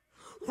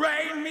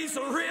Rain meets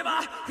a river,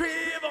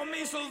 river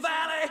meets a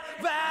valley,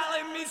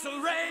 valley meets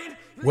a rain.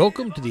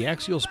 Welcome to the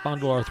Axial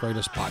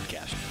Spondyloarthritis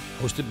Podcast,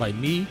 hosted by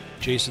me,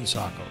 Jason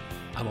Sacco.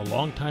 I'm a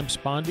longtime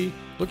spondy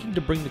looking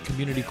to bring the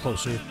community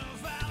closer,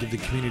 to give the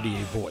community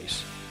a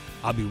voice.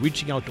 I'll be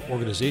reaching out to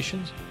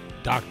organizations,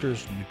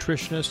 doctors,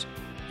 nutritionists,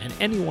 and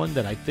anyone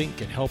that I think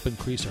can help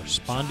increase our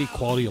spondy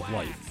quality of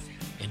life.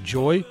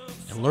 Enjoy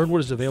and learn what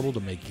is available to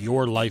make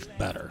your life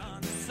better.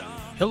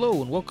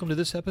 Hello and welcome to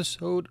this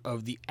episode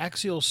of the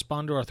Axial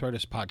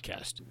Spondyloarthritis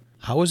Podcast.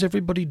 How is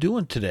everybody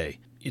doing today?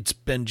 It's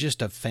been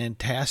just a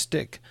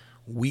fantastic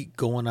week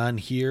going on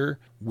here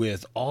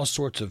with all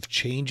sorts of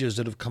changes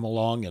that have come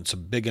along and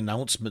some big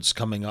announcements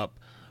coming up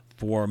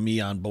for me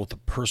on both a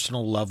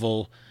personal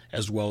level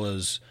as well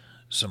as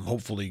some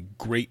hopefully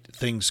great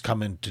things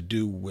coming to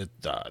do with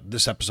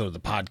this episode of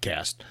the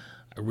podcast.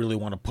 I really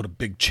want to put a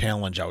big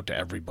challenge out to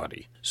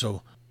everybody.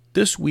 So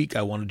this week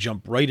I want to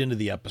jump right into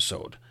the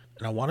episode.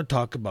 And I want to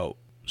talk about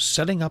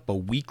setting up a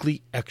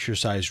weekly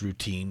exercise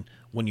routine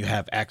when you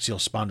have axial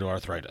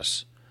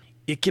spondyloarthritis.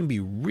 It can be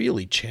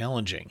really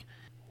challenging.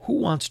 Who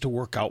wants to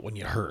work out when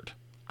you hurt?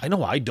 I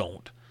know I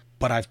don't,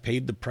 but I've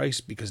paid the price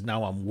because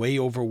now I'm way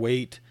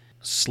overweight,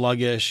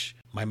 sluggish,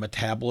 my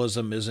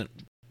metabolism isn't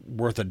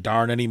worth a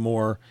darn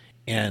anymore,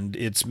 and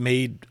it's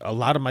made a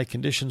lot of my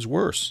conditions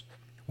worse.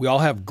 We all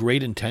have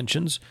great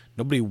intentions.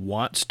 Nobody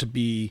wants to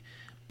be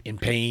in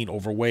pain,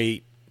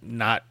 overweight,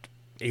 not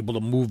able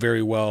to move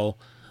very well,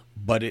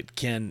 but it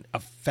can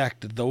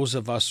affect those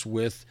of us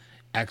with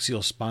axial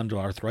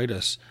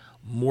spondyloarthritis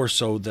more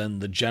so than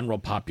the general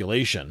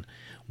population,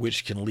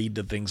 which can lead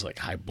to things like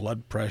high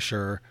blood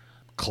pressure,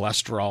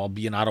 cholesterol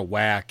being out of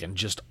whack, and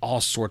just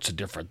all sorts of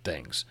different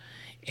things.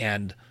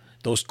 And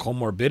those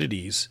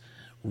comorbidities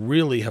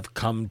really have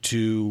come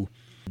to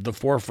the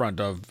forefront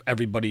of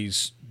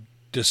everybody's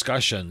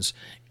discussions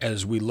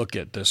as we look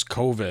at this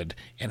COVID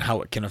and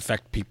how it can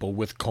affect people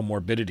with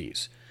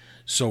comorbidities.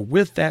 So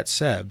with that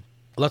said,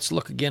 let's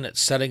look again at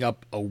setting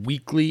up a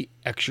weekly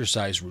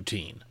exercise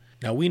routine.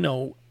 Now we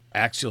know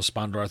axial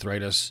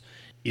spondyloarthritis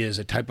is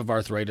a type of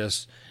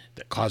arthritis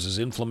that causes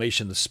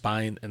inflammation in the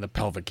spine and the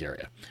pelvic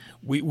area.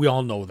 We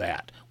all know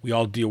that. We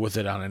all deal with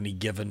it on any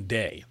given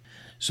day.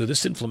 So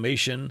this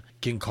inflammation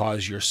can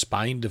cause your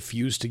spine to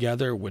fuse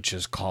together, which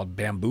is called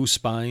bamboo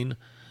spine,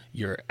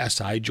 your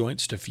SI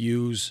joints to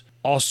fuse,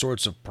 all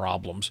sorts of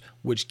problems,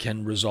 which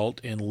can result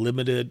in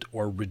limited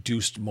or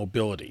reduced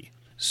mobility.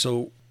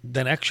 So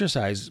then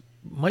exercise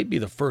might be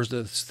the first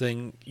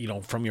thing,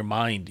 from your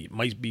mind. It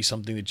might be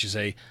something that you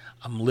say,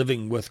 I'm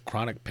living with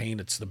chronic pain.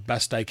 It's the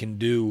best I can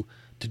do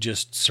to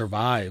just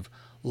survive,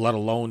 let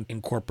alone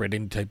incorporate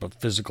any type of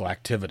physical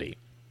activity.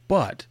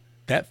 But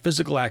that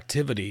physical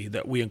activity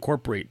that we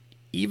incorporate,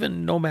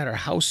 even no matter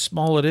how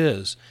small it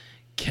is,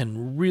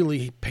 can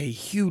really pay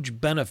huge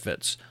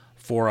benefits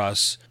for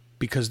us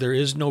because there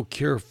is no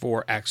cure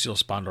for axial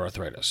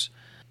spondyloarthritis.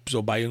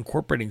 So by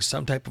incorporating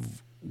some type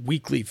of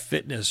weekly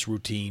fitness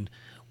routine,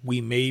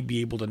 we may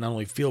be able to not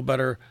only feel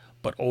better,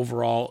 but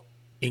overall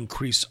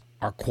increase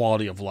our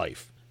quality of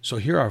life. So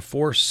here are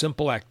 4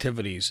 simple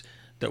activities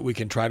that we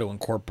can try to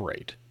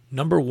incorporate.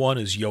 Number 1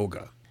 is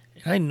yoga.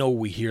 And I know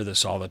we hear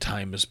this all the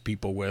time as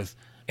people with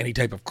any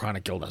type of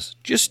chronic illness.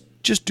 Just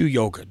do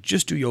yoga.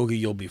 Just do yoga,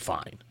 you'll be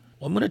fine.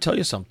 Well, I'm going to tell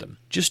you something.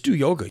 Just do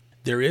yoga.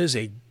 There is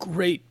a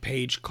great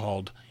page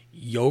called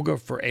Yoga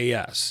for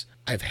AS.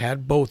 I've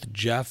had both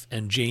Jeff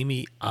and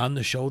Jamie on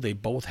the show. They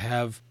both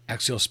have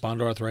axial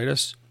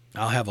spondyloarthritis.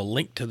 I'll have a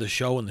link to the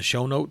show in the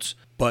show notes.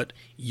 But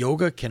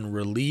yoga can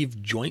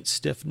relieve joint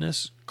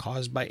stiffness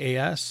caused by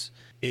AS.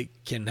 It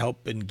can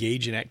help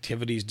engage in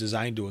activities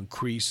designed to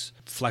increase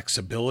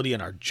flexibility in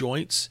our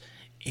joints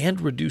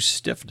and reduce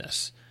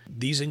stiffness.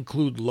 These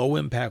include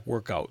low-impact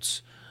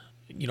workouts.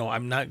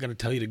 I'm not going to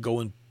tell you to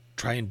go and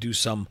try and do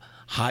some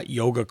hot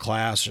yoga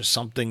class or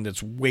something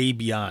that's way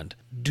beyond.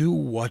 Do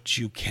what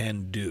you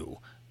can do.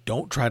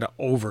 Don't try to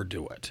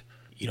overdo it.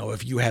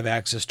 If you have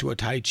access to a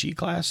Tai Chi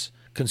class,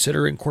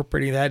 consider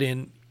incorporating that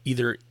in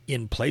either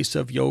in place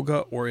of yoga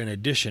or in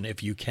addition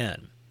if you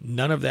can.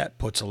 None of that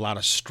puts a lot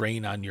of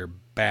strain on your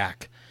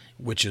back,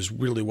 which is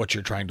really what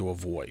you're trying to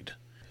avoid.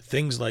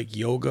 Things like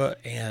yoga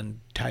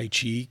and Tai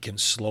Chi can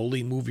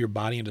slowly move your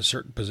body into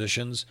certain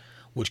positions,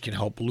 which can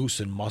help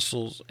loosen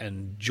muscles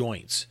and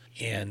joints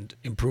and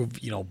improve,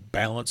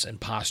 balance and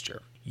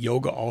posture.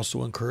 Yoga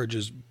also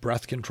encourages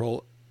breath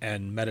control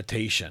and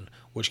meditation,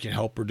 which can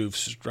help reduce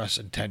stress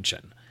and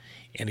tension.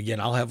 And again,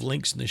 I'll have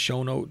links in the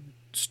show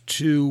notes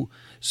to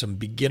some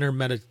beginner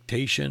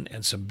meditation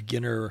and some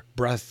beginner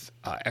breath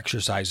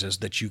exercises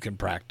that you can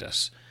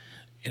practice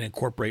and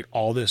incorporate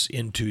all this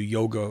into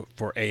Yoga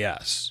for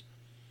AS.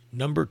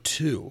 Number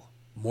 2,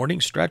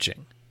 morning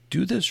stretching.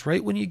 Do this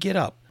right when you get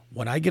up.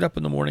 When I get up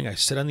in the morning, I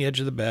sit on the edge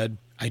of the bed.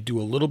 I do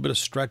a little bit of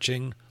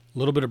stretching, a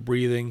little bit of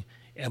breathing,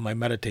 and my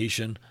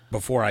meditation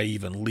before I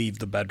even leave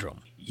the bedroom.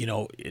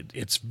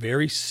 It's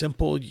very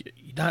simple.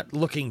 You're not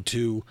looking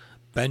to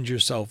bend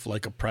yourself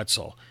like a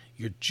pretzel.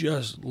 You're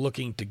just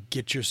looking to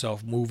get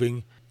yourself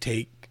moving.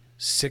 Take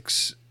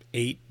 6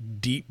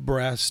 8 deep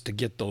breaths to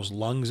get those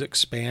lungs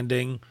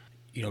expanding.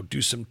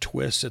 Do some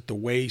twists at the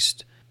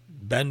waist,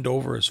 bend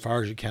over as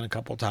far as you can a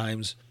couple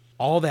times.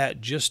 All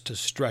that just to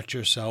stretch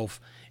yourself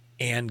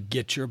and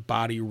get your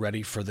body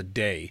ready for the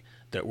day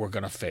that we're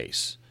going to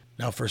face.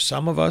 Now, for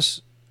some of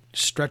us,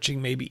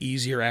 stretching may be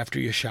easier after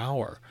you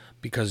shower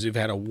because you've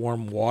had a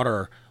warm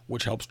water,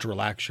 which helps to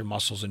relax your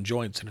muscles and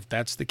joints. And if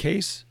that's the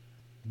case,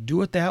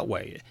 do it that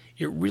way.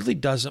 It really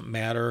doesn't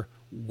matter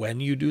when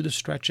you do the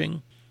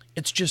stretching.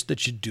 It's just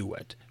that you do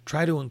it.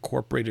 Try to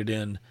incorporate it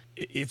in.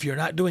 If you're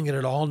not doing it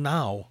at all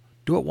now,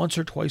 do it once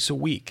or twice a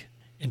week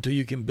until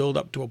you can build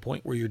up to a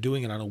point where you're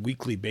doing it on a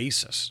weekly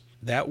basis.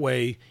 That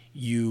way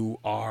you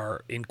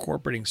are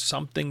incorporating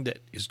something that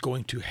is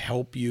going to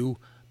help you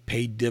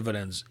pay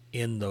dividends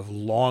in the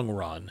long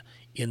run,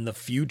 in the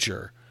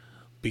future,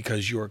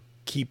 because you're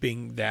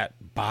keeping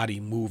that body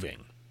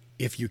moving.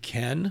 If you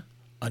can,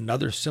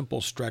 another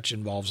simple stretch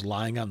involves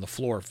lying on the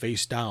floor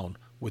face down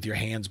with your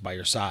hands by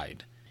your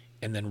side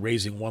and then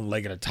raising one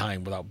leg at a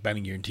time without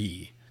bending your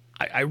knee.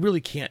 I really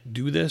can't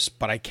do this,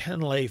 but I can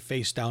lay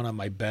face down on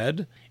my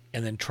bed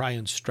and then try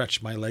and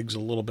stretch my legs a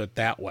little bit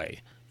that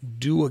way.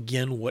 Do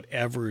again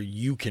whatever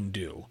you can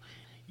do.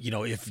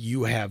 If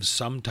you have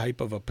some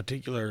type of a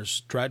particular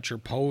stretch or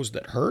pose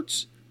that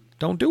hurts,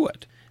 don't do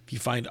it. If you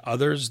find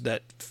others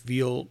that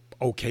feel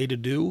okay to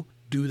do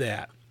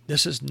that.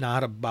 This is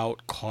not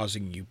about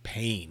causing you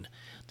pain.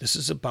 This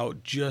is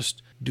about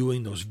just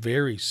doing those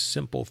very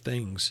simple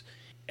things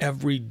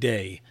every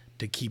day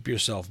to keep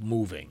yourself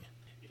moving.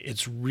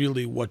 It's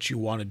really what you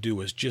want to do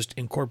is just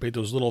incorporate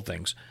those little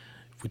things.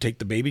 If we take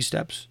the baby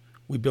steps,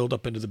 we build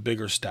up into the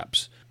bigger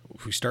steps.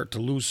 If we start to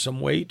lose some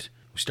weight,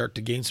 we start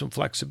to gain some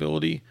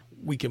flexibility,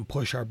 we can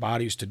push our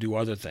bodies to do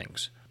other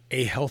things.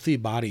 A healthy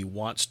body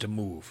wants to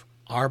move.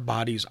 Our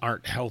bodies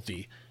aren't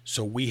healthy,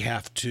 so we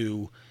have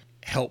to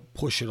help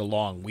push it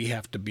along. We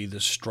have to be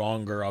the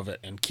stronger of it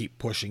and keep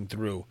pushing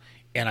through.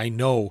 And I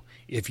know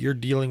if you're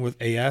dealing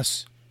with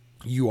AS,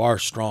 you are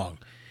strong.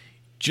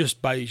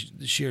 Just by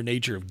the sheer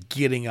nature of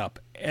getting up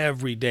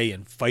every day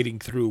and fighting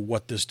through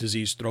what this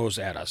disease throws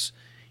at us,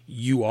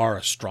 you are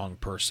a strong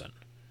person.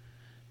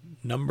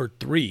 Number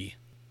 3,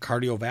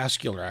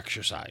 cardiovascular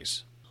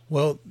exercise.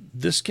 Well,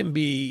 this can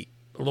be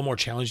a little more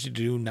challenging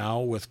to do now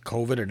with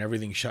COVID and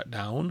everything shut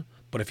down.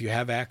 But if you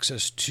have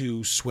access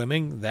to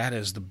swimming, that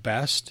is the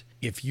best.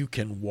 If you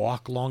can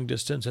walk long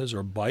distances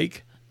or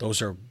bike,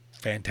 those are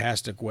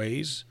fantastic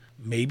ways.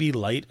 Maybe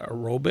light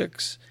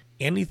aerobics.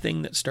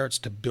 Anything that starts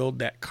to build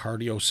that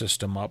cardio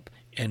system up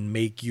and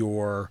make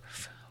your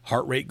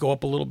heart rate go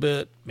up a little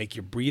bit, make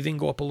your breathing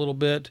go up a little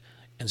bit,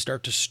 and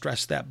start to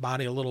stress that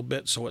body a little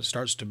bit so it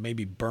starts to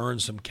maybe burn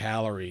some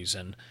calories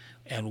and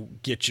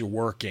get you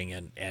working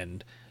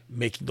and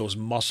making those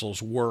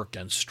muscles work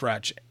and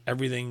stretch,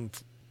 everything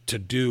to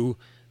do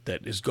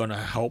that is going to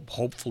help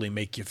hopefully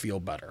make you feel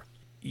better.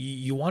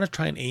 You want to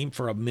try and aim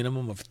for a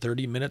minimum of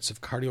 30 minutes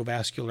of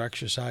cardiovascular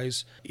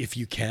exercise if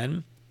you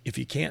can. If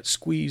you can't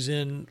squeeze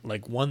in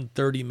like one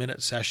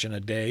 30-minute session a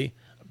day,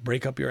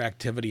 break up your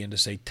activity into,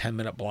 say,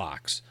 10-minute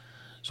blocks.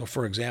 So,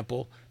 for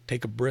example,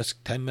 take a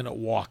brisk 10-minute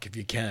walk if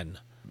you can.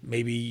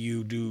 Maybe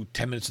you do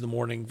 10 minutes in the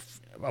morning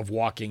of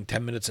walking,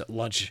 10 minutes at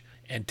lunch,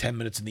 and 10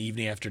 minutes in the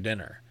evening after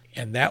dinner.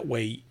 And that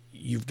way,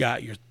 you've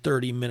got your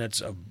 30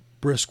 minutes of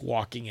brisk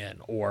walking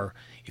in. Or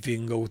if you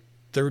can go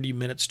 30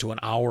 minutes to an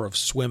hour of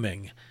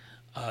swimming,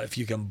 if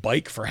you can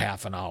bike for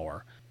half an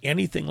hour,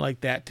 anything like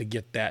that to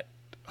get that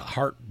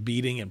heart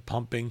beating and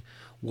pumping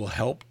will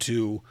help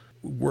to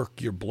work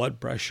your blood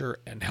pressure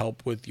and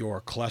help with your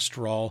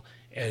cholesterol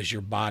as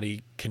your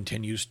body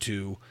continues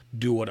to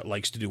do what it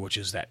likes to do, which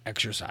is that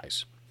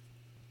exercise.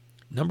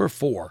 Number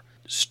 4,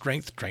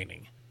 strength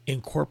training.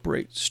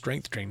 Incorporate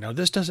strength training. Now,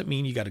 this doesn't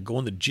mean you got to go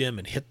in the gym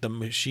and hit the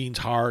machines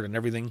hard and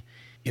everything.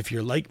 If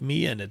you're like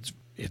me and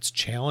it's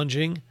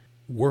challenging,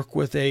 work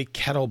with a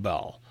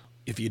kettlebell.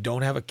 If you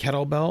don't have a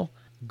kettlebell,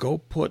 go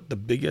put the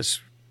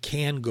biggest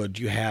canned good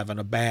you have in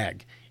a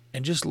bag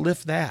and just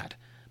lift that.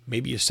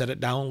 Maybe you set it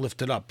down,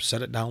 lift it up,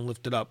 set it down,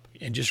 lift it up,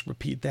 and just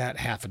repeat that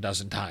half a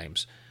dozen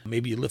times.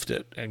 Maybe you lift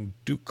it and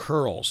do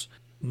curls.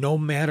 No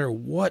matter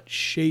what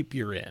shape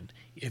you're in,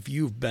 if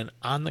you've been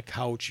on the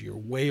couch, you're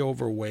way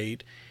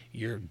overweight,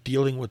 you're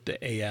dealing with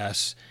the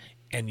AS,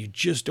 and you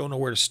just don't know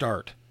where to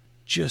start,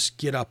 just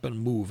get up and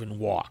move and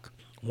walk.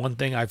 One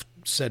thing I've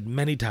said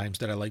many times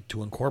that I like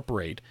to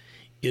incorporate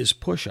is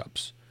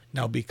push-ups.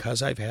 Now,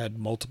 because I've had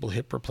multiple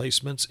hip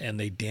replacements and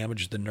they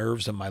damaged the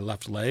nerves in my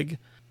left leg,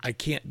 I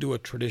can't do a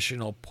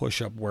traditional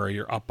push-up where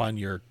you're up on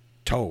your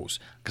toes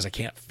because I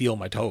can't feel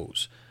my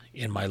toes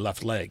in my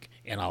left leg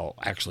and I'll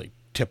actually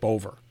tip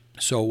over.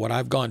 So what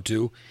I've gone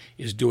to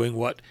is doing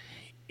what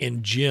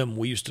in gym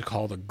we used to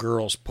call the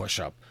girls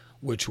push-up,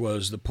 which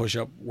was the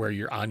push-up where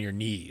you're on your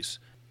knees.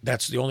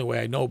 That's the only way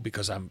I know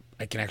because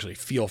I can actually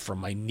feel from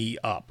my knee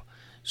up.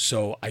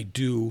 So I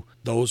do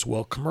those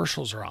while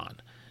commercials are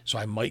on. So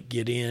I might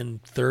get in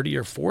 30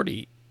 or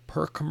 40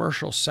 per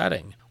commercial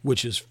setting,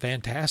 which is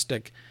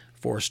fantastic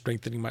for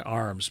strengthening my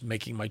arms,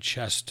 making my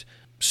chest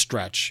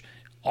stretch,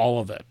 all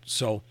of it.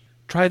 So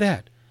try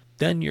that.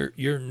 then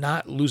you're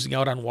not losing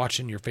out on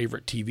watching your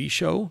favorite TV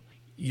show.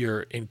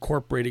 You're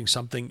incorporating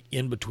something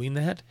in between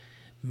that.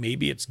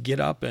 Maybe it's get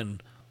up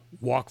and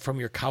walk from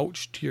your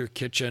couch to your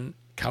kitchen.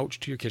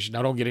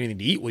 Now don't get anything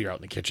to eat while you're out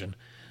in the kitchen.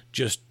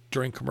 Just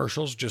during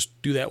commercials, just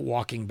do that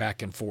walking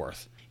back and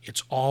forth.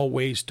 It's all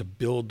ways to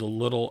build the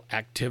little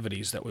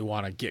activities that we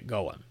want to get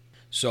going.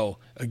 So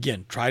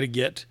again, try to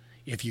get,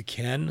 if you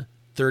can,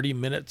 30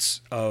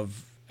 minutes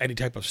of any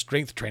type of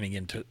strength training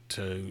in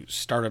to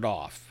start it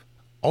off.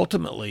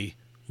 Ultimately,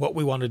 what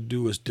we want to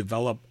do is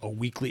develop a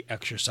weekly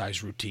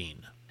exercise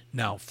routine.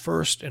 Now,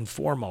 first and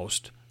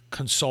foremost,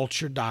 consult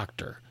your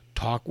doctor.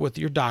 Talk with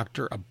your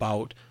doctor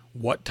about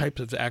what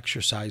types of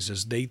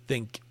exercises they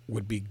think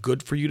would be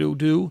good for you to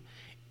do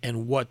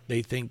and what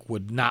they think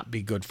would not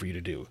be good for you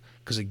to do.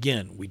 Because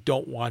again, we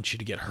don't want you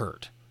to get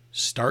hurt.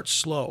 Start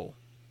slow.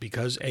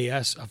 Because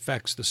AS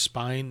affects the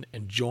spine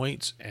and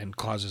joints and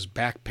causes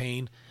back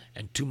pain,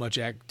 and too much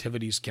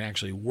activities can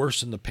actually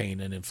worsen the pain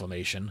and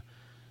inflammation.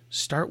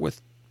 Start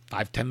with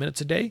 5-10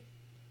 minutes a day,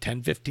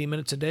 10-15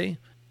 minutes a day,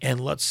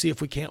 and let's see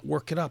if we can't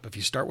work it up. If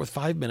you start with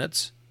 5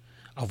 minutes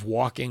of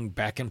walking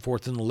back and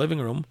forth in the living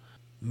room,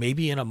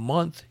 maybe in a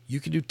month you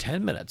can do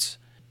 10 minutes.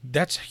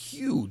 That's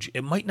huge.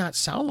 It might not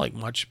sound like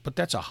much, but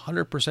that's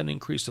 100%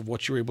 increase of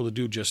what you were able to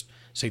do just,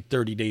 say,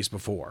 30 days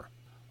before.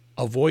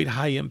 Avoid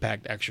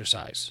high-impact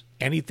exercise.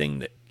 Anything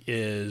that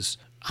is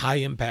high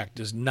impact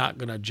is not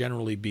going to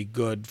generally be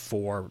good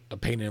for the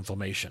pain and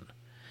inflammation.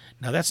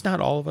 Now, that's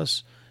not all of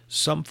us.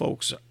 Some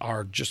folks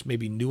are just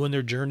maybe new in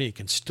their journey and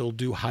can still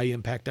do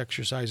high-impact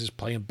exercises,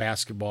 playing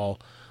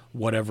basketball,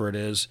 whatever it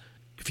is.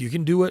 If you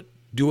can do it,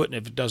 and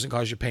if it doesn't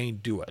cause you pain,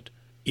 do it.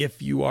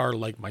 If you are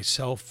like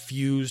myself,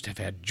 fused, have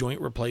had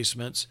joint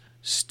replacements,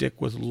 stick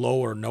with low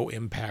or no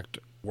impact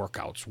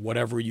workouts,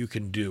 whatever you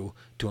can do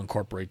to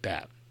incorporate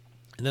that.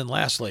 And then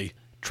lastly,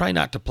 try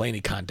not to play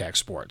any contact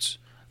sports.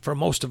 For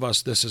most of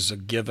us, this is a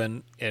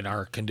given in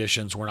our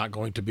conditions. We're not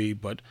going to be,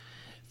 but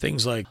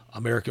things like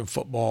American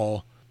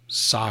football,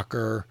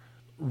 soccer,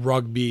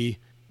 rugby,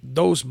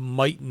 those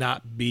might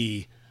not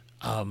be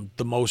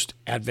the most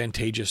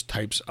advantageous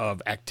types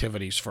of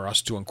activities for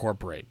us to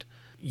incorporate.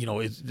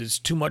 It's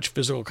too much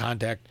physical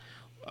contact.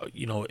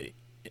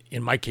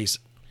 In my case,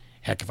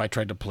 heck, if I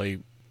tried to play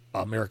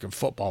American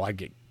football, I'd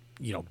get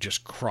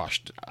just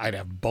crushed. I'd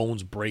have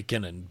bones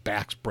breaking and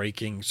backs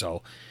breaking.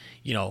 So,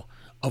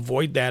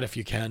 avoid that if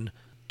you can.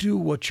 Do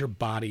what your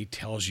body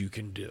tells you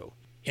can do.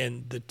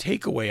 And the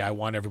takeaway I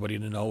want everybody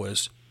to know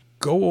is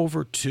go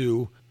over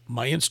to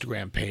my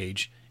Instagram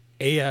page,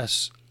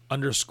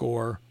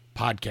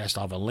 AS_podcast.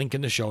 I'll have a link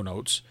in the show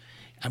notes.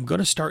 I'm going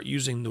to start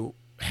using the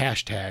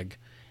hashtag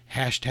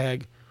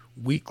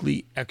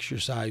weekly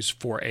exercise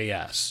for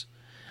AS.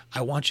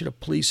 I want you to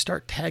please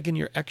start tagging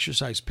your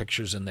exercise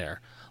pictures in there.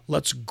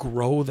 Let's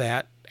grow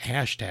that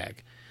hashtag.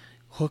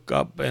 Hook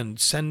up and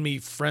send me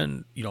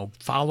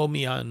follow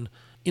me on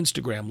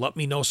Instagram. Let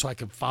me know so I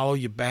can follow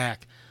you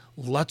back.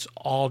 Let's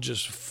all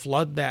just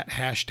flood that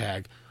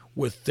hashtag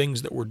with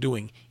things that we're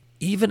doing.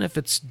 Even if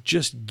it's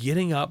just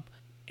getting up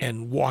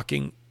and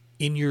walking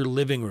in your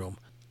living room,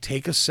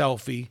 take a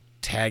selfie,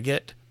 tag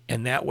it,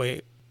 and that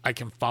way I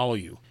can follow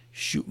you.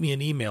 Shoot me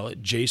an email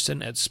at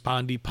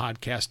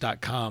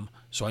jason@spondypodcast.com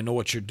so I know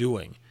what you're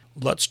doing.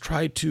 Let's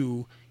try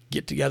to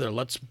get together.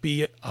 Let's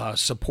be a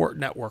support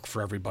network for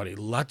everybody.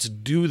 Let's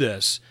do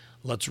this.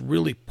 Let's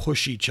really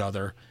push each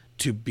other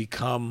to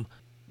become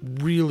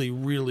really,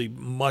 really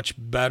much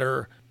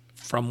better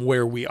from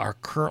where we are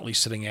currently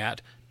sitting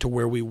at to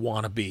where we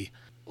want to be.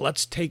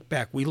 Let's take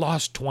back. We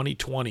lost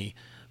 2020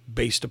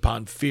 based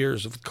upon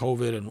fears of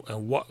COVID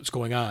and what's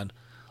going on.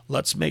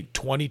 Let's make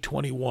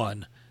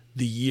 2021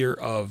 the year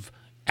of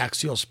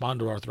axial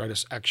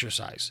spondyloarthritis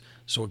exercise.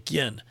 So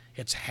again,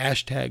 it's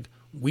hashtag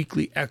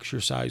weekly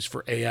exercise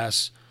for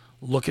AS.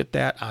 Look at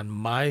that on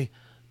my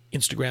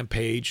Instagram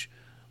page,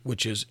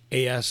 which is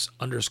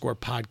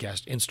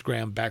AS_podcast,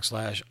 Instagram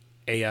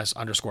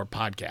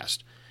 /AS_podcast.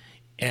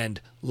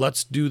 And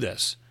let's do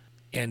this.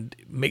 And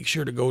make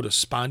sure to go to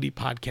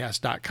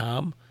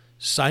spondypodcast.com,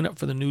 sign up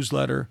for the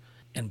newsletter,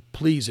 and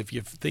please, if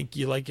you think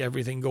you like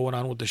everything going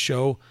on with the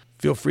show,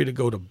 feel free to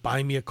go to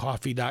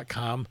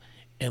buymeacoffee.com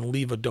and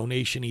leave a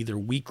donation either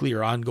weekly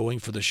or ongoing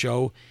for the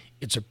show.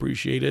 It's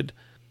appreciated.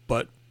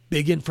 But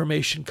big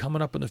information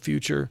coming up in the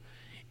future,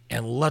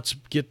 and let's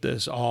get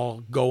this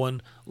all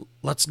going.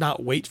 Let's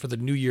not wait for the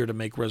new year to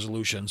make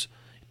resolutions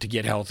to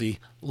get healthy.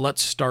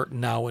 Let's start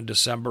now in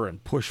December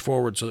and push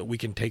forward so that we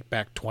can take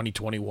back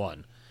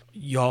 2021.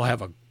 Y'all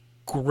have a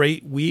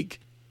great week,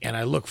 and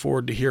I look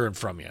forward to hearing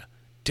from you.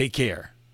 Take care.